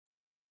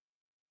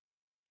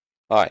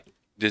Hi,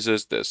 this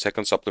is the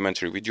second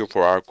supplementary video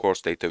for our course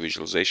data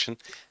visualization,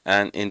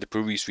 and in the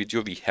previous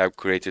video we have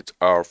created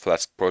our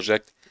Flask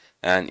project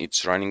and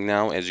it's running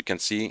now, as you can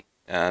see.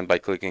 And by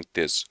clicking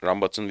this run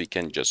button we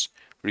can just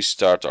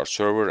restart our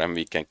server and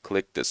we can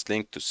click this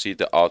link to see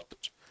the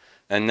output.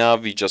 And now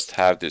we just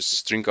have this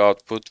string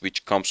output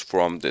which comes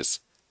from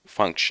this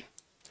function.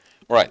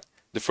 Right,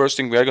 the first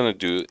thing we are going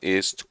to do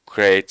is to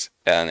create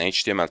an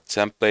HTML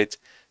template.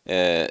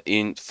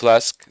 In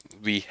Flask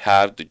we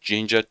have the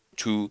Jinja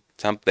 2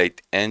 template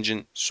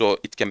engine, so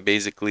it can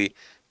basically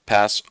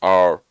pass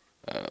our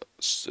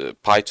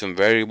Python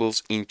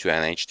variables into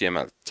an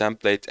HTML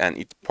template, and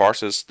it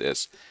parses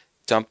this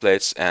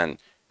templates and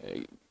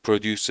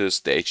produces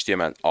the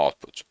HTML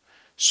output.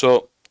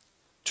 So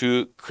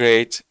to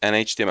create an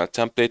HTML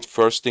template,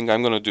 first thing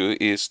I'm going to do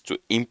is to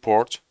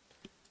import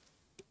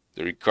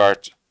the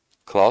required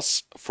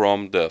class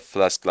from the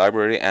Flask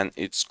library, and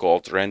it's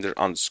called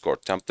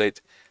render_template.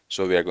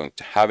 So we are going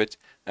to have it,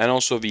 and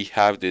also we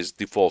have these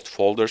default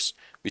folders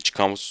which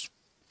comes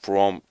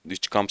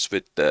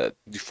with the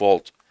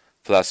default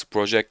Flask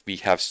project. We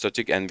have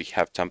static and we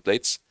have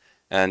templates,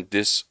 and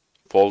this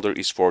folder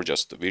is for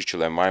just the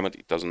virtual environment.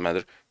 It doesn't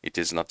matter, it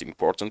is not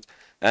important.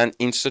 And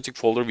in static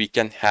folder we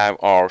can have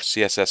our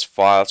CSS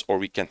files, or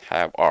we can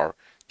have our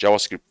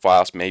JavaScript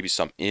files, maybe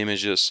some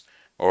images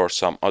or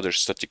some other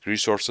static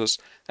resources.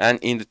 And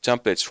in the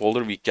templates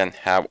folder we can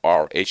have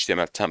our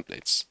HTML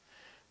templates.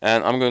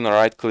 And I'm going to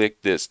right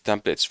click this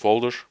templates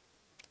folder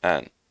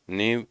and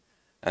new,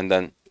 and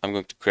then I'm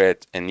going to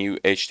create a new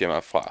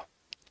HTML file.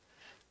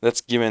 Let's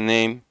give a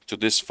name to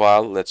this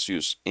file. Let's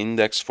use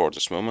index for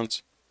this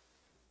moment,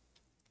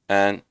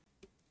 and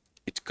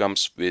it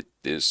comes with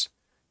this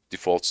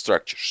default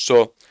structure.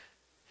 So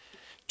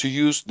to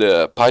use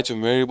the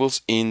Python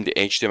variables in the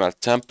HTML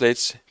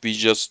templates, we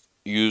just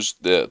use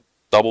the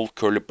double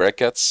curly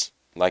brackets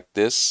like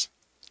this,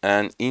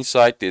 and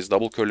inside these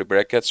double curly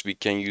brackets we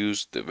can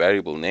use the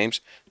variable names.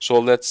 So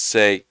let's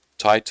say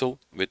title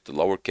with the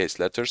lowercase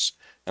letters,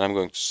 and I'm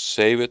going to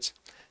save it.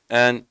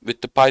 And with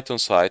the Python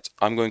side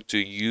I'm going to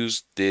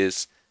use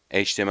this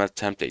HTML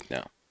template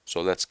now.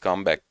 So let's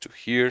come back to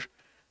here,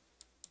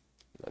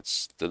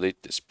 let's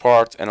delete this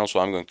part, and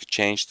also I'm going to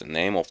change the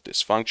name of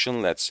this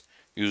function. Let's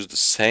use the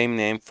same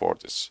name for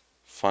this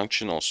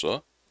function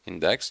also,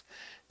 index.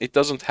 It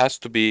doesn't have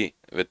to be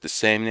with the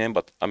same name,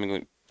 but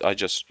I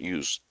just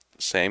use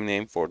the same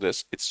name for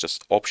this. It's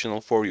just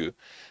optional for you.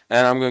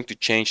 And I'm going to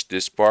change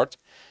this part.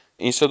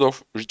 Instead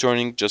of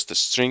returning just a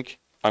string,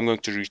 I'm going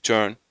to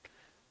return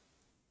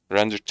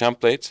render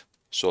template.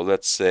 So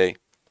let's say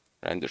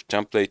render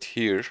template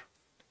here.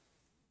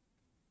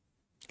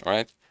 All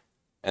right.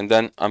 And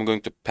then I'm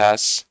going to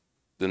pass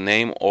the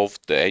name of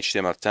the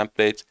HTML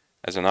template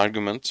as an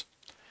argument.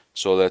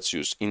 So let's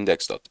use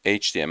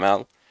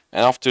index.html.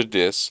 And after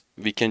this,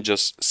 we can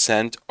just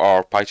send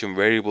our Python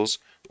variables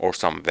or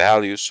some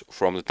values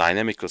from the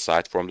dynamical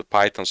side, from the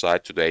Python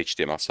side to the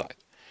HTML side.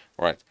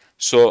 All right.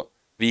 So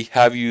we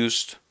have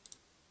used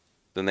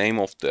the name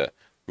of the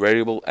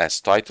variable as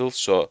title.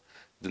 So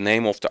the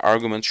name of the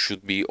argument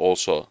should be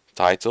also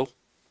title.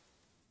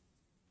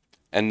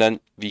 And then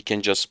we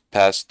can just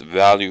pass the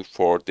value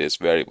for this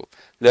variable.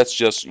 Let's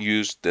just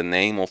use the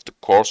name of the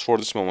course for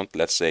this moment.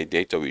 Let's say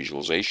data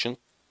visualization.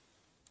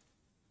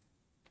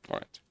 All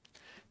right.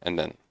 And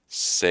then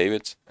save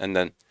it. And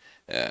then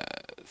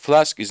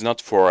Flask is not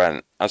for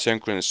an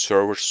asynchronous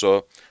server,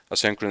 so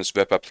asynchronous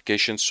web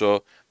application.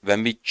 So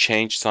when we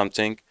change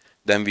something,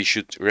 then we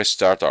should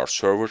restart our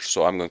server.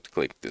 So I'm going to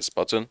click this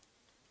button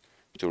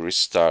to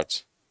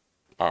restart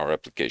our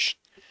application,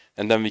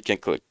 and then we can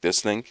click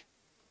this link,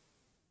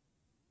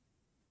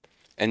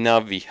 and now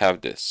we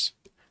have this.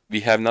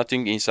 We have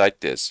nothing inside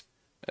this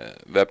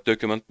web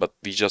document, but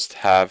we just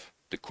have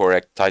the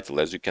correct title,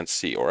 as you can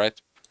see. All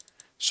right.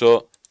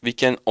 So we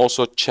can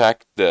also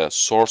check the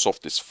source of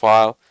this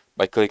file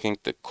by clicking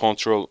the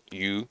Ctrl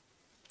U,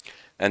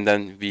 and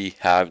then we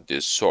have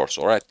this source.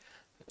 All right.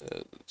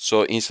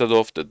 So instead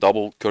of the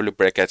double curly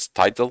brackets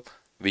title,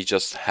 we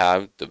just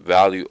have the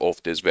value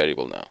of this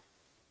variable now.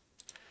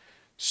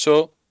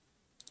 So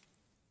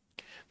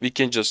we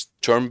can just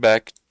turn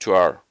back to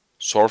our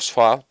source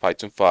file,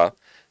 Python file,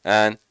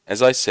 and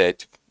as I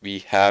said, we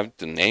have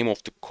the name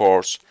of the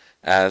course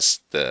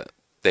as the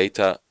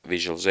data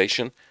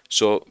visualization.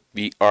 So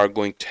we are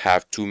going to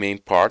have two main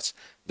parts.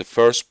 The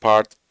first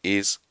part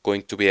is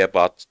going to be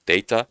about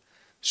data.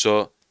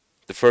 So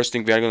the first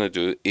thing we are going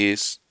to do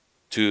is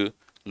to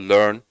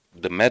learn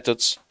the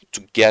methods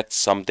to get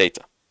some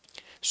data.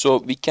 So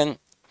we can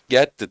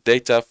get the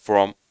data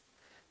from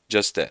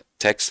just a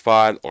text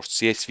file or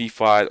CSV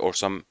file, or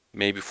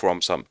maybe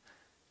from some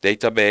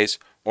database,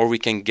 or we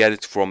can get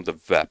it from the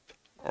web.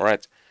 All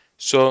right.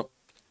 So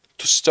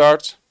to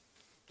start,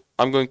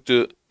 I'm going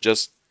to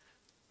just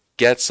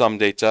get some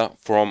data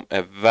from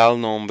a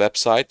well-known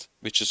website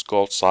which is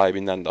called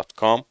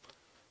sahibinden.com.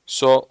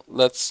 So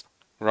let's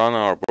run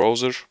our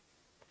browser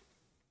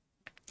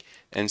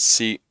and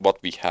see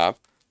what we have.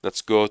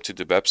 Let's go to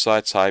the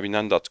website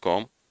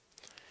sahibinden.com,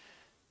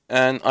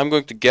 And I'm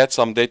going to get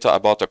some data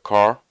about a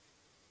car.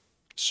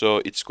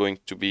 So it's going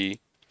to be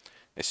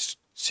a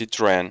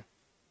Citroen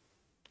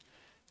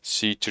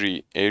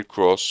C3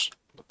 Aircross,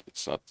 but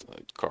it's not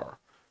a car,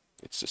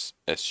 it's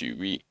a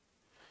SUV.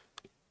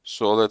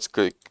 So let's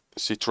click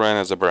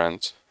Citroen as a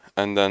brand,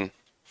 and then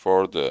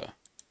for the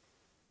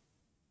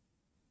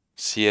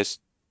C3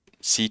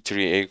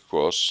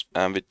 Aircross,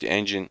 and with the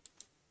engine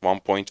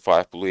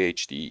 1.5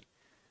 Blue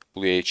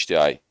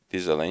HDI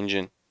diesel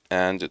engine,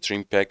 and the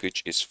trim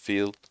package is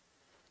filled.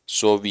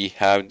 So we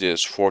have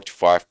this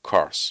 45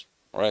 cars.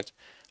 All right,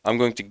 I'm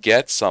going to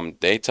get some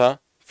data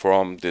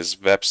from this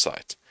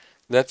website.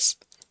 Let's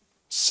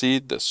see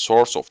the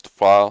source of the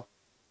file.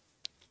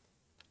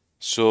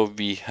 So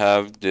we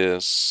have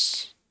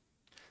this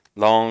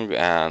long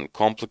and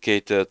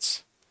complicated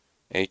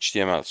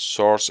HTML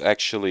source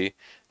actually,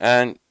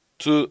 and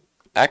to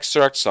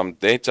extract some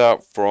data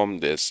from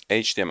this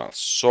HTML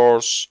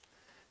source,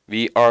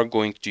 we are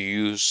going to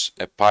use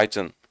a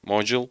Python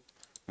module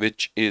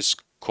which is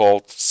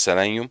called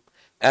Selenium.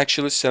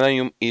 Actually,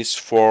 Selenium is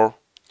for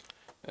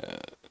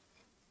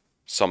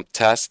some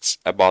tests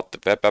about the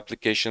web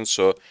application.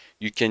 So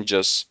you can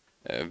just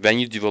when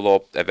you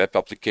develop a web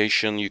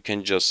application, you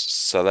can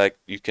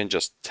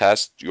just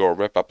test your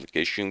web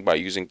application by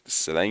using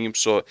Selenium.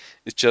 So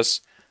it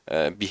just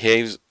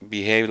behave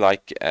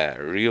like a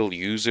real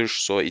user.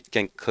 So it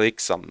can click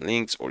some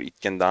links or it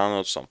can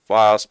download some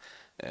files.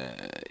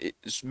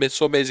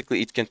 So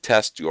basically it can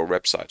test your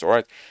website, all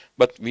right?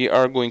 But we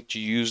are going to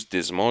use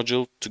this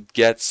module to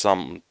get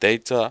some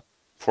data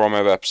from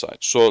a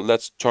website. So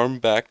let's turn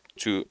back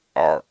to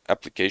our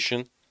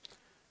application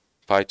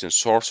Python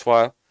source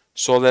file.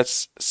 So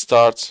let's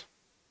start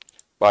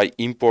by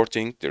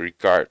importing the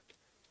required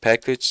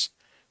package.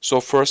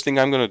 So first thing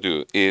I'm going to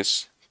do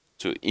is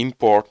to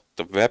import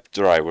the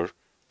WebDriver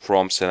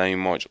from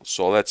Selenium module.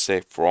 So let's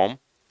say from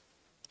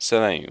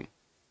Selenium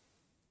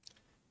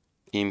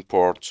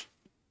import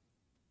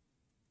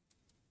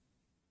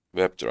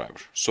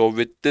WebDriver. So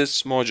with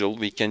this module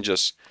we can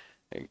just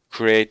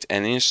create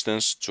an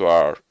instance to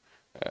our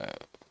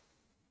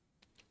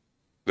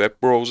web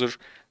browser,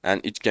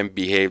 and it can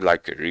behave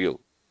like a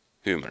real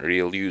human,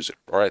 real user.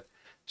 All right,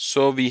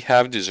 so we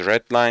have this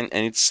red line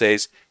and it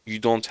says you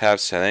don't have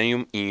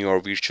Selenium in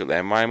your virtual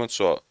environment.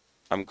 So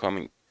I'm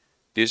coming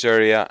this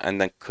area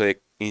and then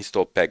click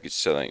install package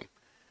Selenium.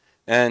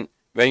 And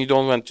when you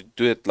don't want to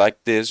do it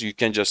like this, you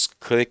can just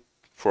click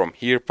from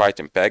here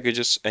Python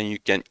packages and you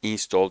can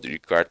install the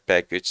required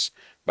package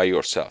by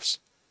yourselves.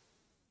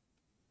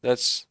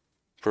 Let's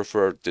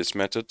prefer this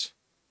method.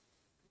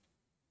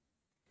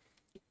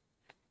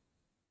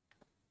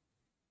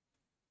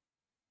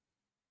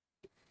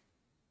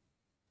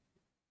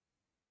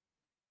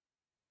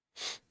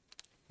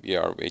 We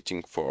are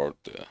waiting for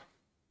the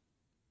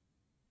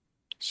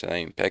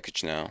Selenium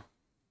package now.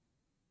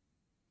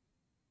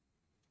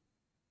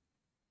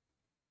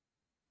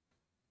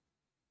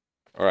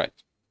 All right.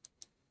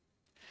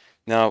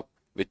 Now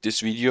with this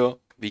video,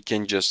 we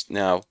can just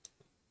now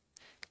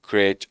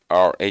create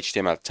our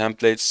HTML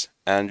templates,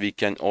 and we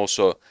can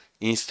also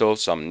install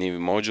some new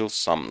modules,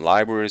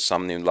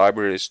 some new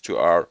libraries to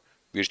our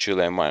virtual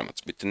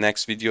environment. With the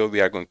next video, we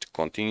are going to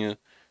continue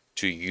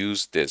to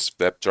use this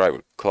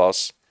WebDriver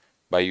class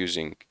by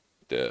using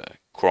the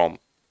Chrome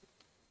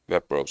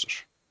web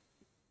browser.